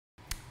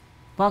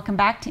Welcome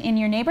back to In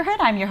Your Neighborhood.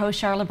 I'm your host,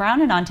 Sharla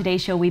Brown, and on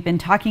today's show we've been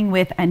talking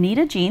with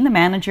Anita Jean, the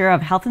manager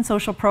of health and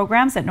social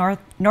programs at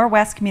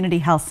NorWest Community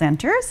Health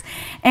Centers.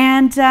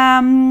 And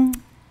I'm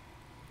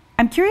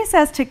curious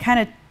as to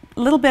kind of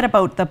a little bit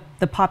about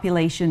the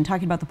population,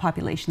 talking about the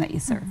population that you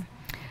serve.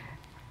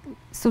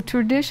 So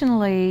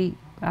traditionally,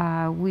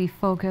 we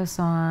focus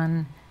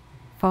on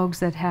folks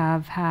that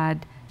have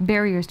had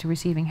barriers to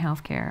receiving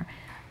health care,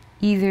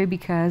 either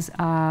because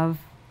of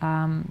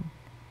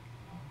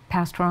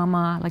past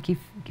trauma, like you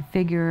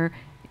figure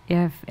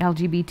if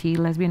LGBT,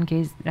 lesbian,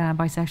 gay,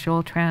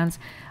 bisexual, trans,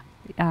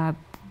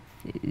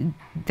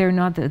 they're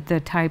not the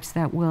types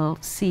that will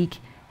seek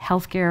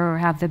healthcare or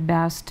have the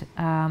best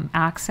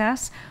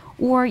access,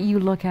 or you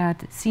look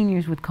at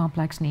seniors with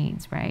complex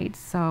needs, right?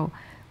 So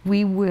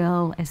we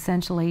will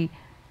essentially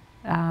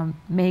have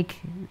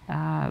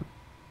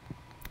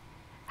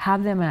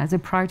them as a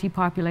priority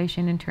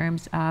population in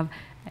terms of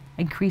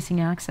increasing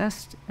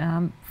access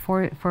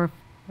for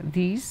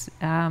these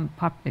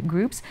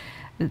groups.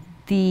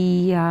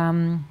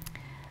 In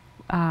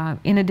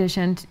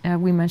addition,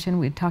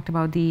 we talked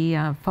about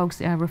the folks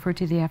referred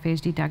to the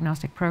FAHD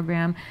diagnostic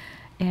program,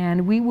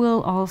 and we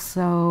will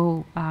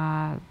also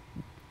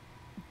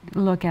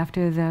look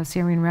after the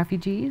Syrian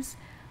refugees.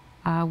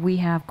 We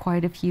have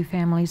quite a few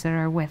families that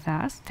are with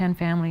us, 10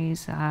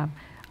 families, a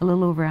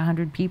little over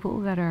 100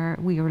 people that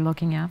we are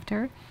looking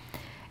after.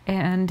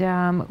 And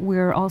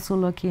we're also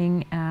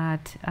looking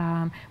at,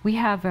 we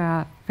have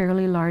a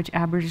fairly large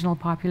Aboriginal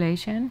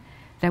population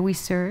that we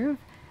serve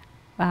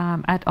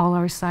at all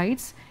our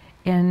sites.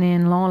 And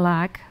in Long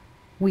Lac,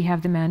 we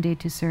have the mandate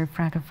to serve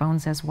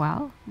Francophones as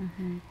well.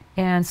 Mm-hmm.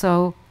 And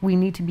so we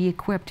need to be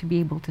equipped to be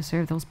able to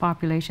serve those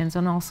populations.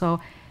 And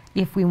also,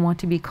 if we want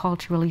to be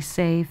culturally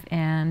safe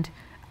and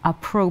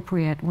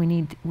appropriate, we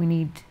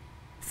need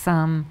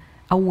some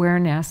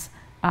awareness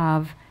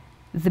of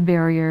the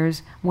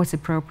barriers, what's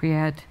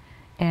appropriate,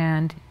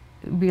 and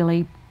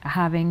really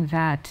having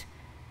that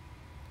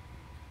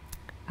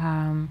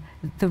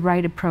the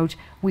right approach.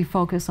 We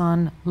focus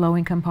on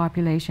low-income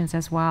populations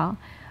as well,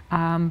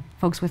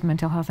 folks with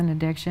mental health and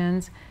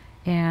addictions,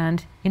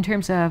 and in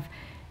terms of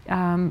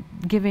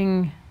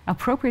giving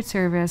appropriate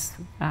service,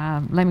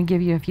 let me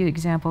give you a few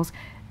examples.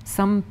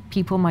 Some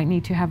people might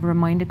need to have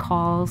reminder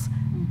calls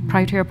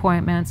prior to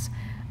appointments.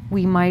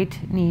 We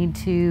might need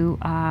to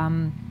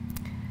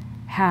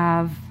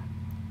have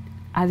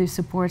other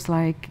supports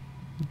like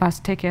bus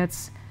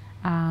tickets,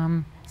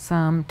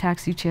 some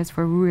taxi chits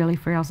for really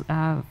frail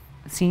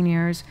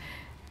seniors,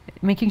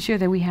 making sure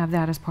that we have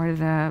that as part of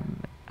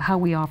how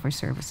we offer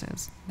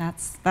services.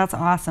 That's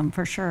awesome,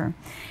 for sure.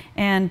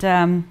 And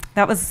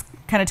that was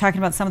kind of talking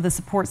about some of the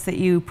supports that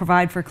you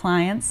provide for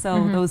clients,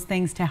 so those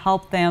things to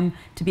help them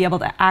to be able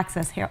to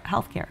access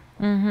health care.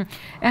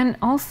 And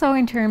also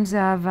in terms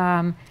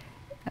of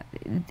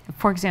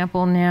for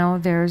example, now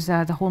there's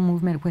the whole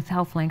movement with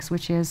Health Links,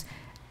 which is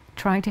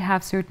trying to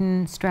have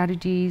certain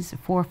strategies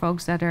for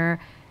folks that are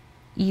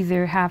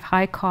either have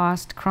high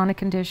cost chronic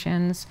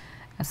conditions,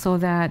 so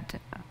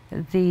that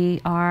the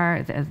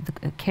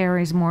care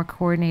is more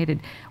coordinated.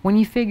 When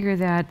you figure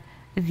that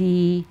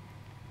the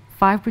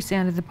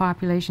 5% of the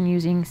population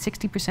using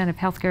 60% of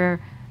healthcare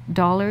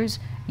dollars,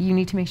 you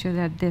need to make sure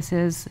that this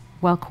is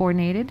well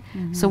coordinated.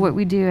 So what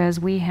we do is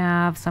we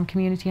have some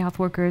community health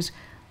workers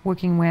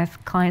working with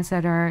clients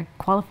that are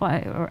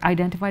qualified or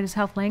identified as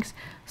health links.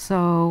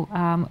 So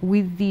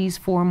with these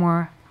 4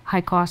 more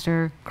high cost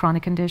or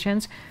chronic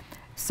conditions,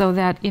 so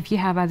that if you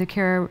have other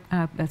care,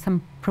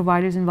 some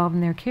providers involved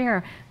in their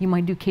care, you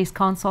might do case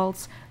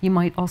consults. You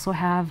might also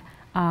have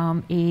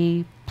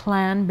a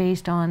plan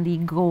based on the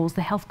goals,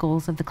 the health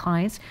goals of the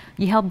clients.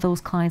 You help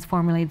those clients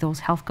formulate those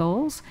health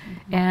goals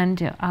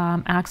and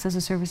access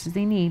the services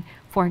they need.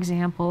 For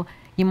example,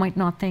 you might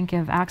not think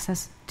of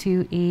access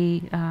to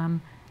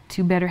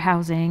to better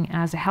housing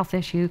as a health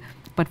issue,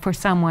 but for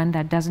someone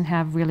that doesn't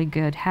have really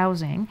good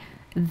housing,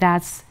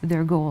 that's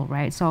their goal,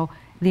 right? So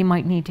they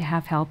might need to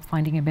have help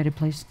finding a better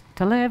place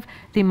to live.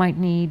 They might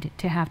need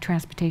to have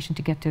transportation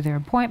to get to their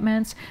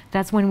appointments.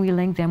 That's when we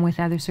link them with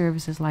other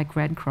services like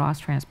Red Cross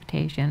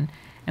transportation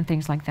and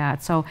things like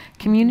that. So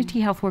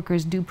community health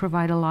workers do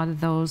provide a lot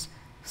of those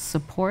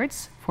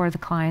supports for the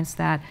clients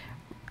that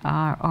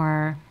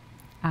that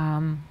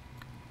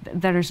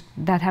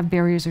have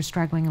barriers or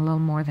struggling a little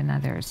more than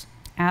others.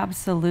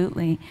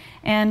 Absolutely.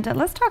 And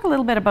let's talk a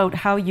little bit about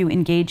how you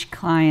engage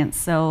clients,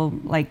 so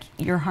like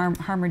your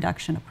harm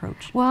reduction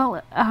approach.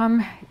 Well,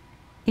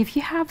 if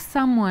you have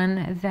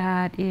someone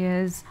that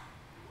is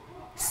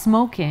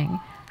smoking,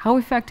 how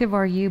effective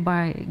are you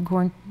by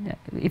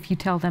if you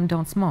tell them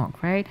don't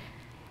smoke, right?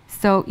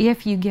 So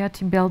if you get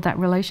to build that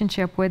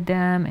relationship with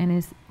them,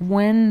 and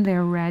when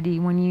they're ready,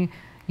 when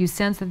you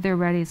sense that they're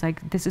ready, it's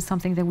like, this is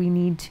something that we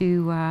need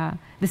to,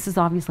 this is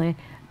obviously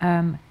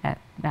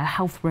a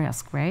health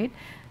risk, right?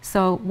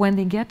 So when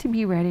they get to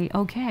be ready,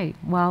 okay,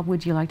 well,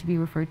 would you like to be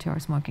referred to our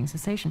smoking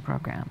cessation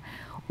program?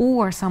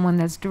 Or someone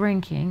that's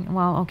drinking,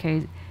 well,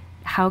 okay,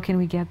 how can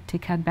we get to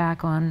cut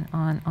back on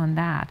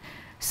that?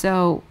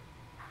 So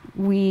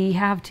we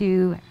have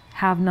to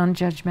have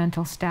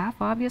non-judgmental staff,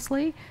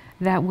 obviously,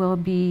 that will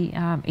be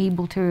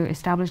able to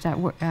establish that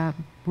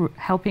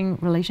helping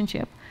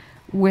relationship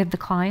with the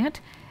client,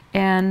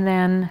 and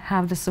then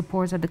have the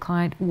supports of the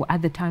client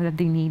at the time that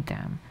they need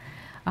them.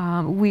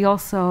 We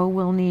also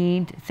will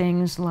need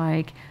things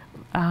like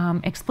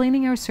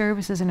explaining our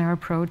services and our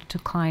approach to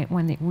client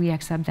when we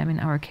accept them in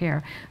our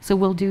care. So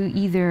we'll do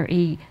either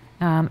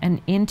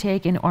an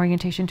intake and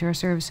orientation to our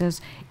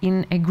services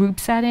in a group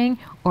setting,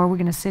 or we're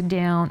going to sit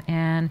down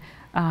and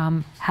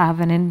have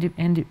an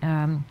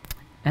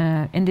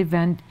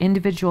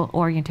individual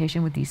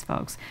orientation with these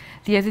folks.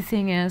 The other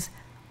thing is,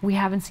 we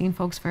haven't seen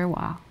folks for a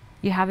while.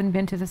 You haven't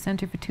been to the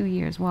center for 2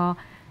 years. Well,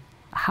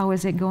 how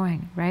is it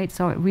going, right?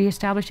 So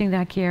reestablishing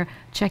that care,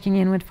 checking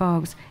in with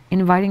folks,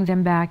 inviting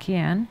them back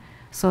in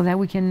so that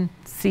we can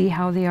see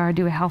how they are,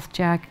 do a health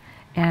check,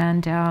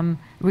 and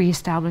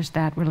reestablish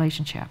that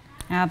relationship.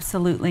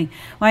 Absolutely.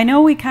 Well, I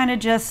know we kind of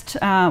just,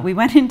 we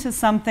went into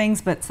some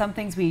things, but some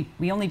things we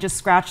only just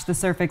scratched the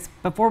surface.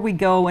 Before we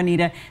go,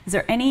 Anita, is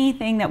there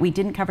anything that we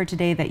didn't cover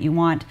today that you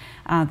want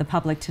the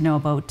public to know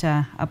about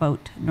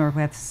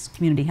NorWest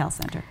Community Health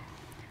Centre?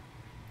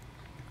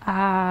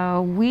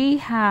 We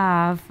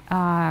have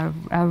a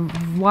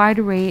wide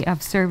array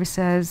of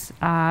services,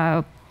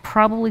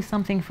 probably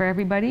something for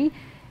everybody.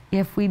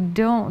 If we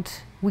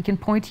don't, we can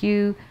point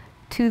you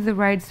to the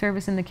right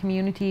service in the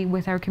community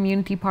with our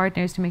community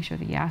partners to make sure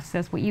that you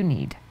access what you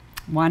need.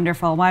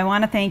 Wonderful. Well, I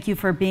want to thank you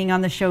for being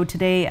on the show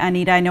today,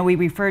 Anita. I know we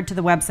referred to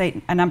the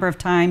website a number of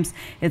times.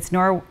 It's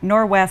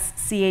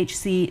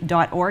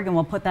norwestchc.org, and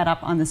we'll put that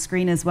up on the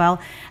screen as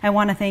well. I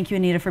want to thank you,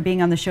 Anita, for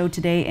being on the show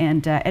today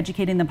and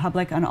educating the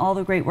public on all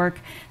the great work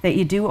that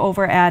you do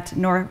over at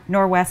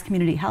NorWest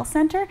Community Health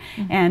Centre.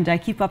 And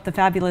keep up the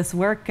fabulous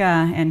work,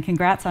 and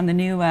congrats on the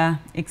new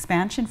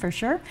expansion for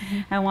sure.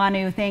 I want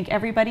to thank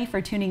everybody for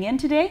tuning in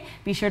today.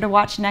 Be sure to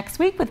watch next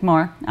week with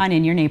more on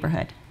In Your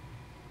Neighbourhood.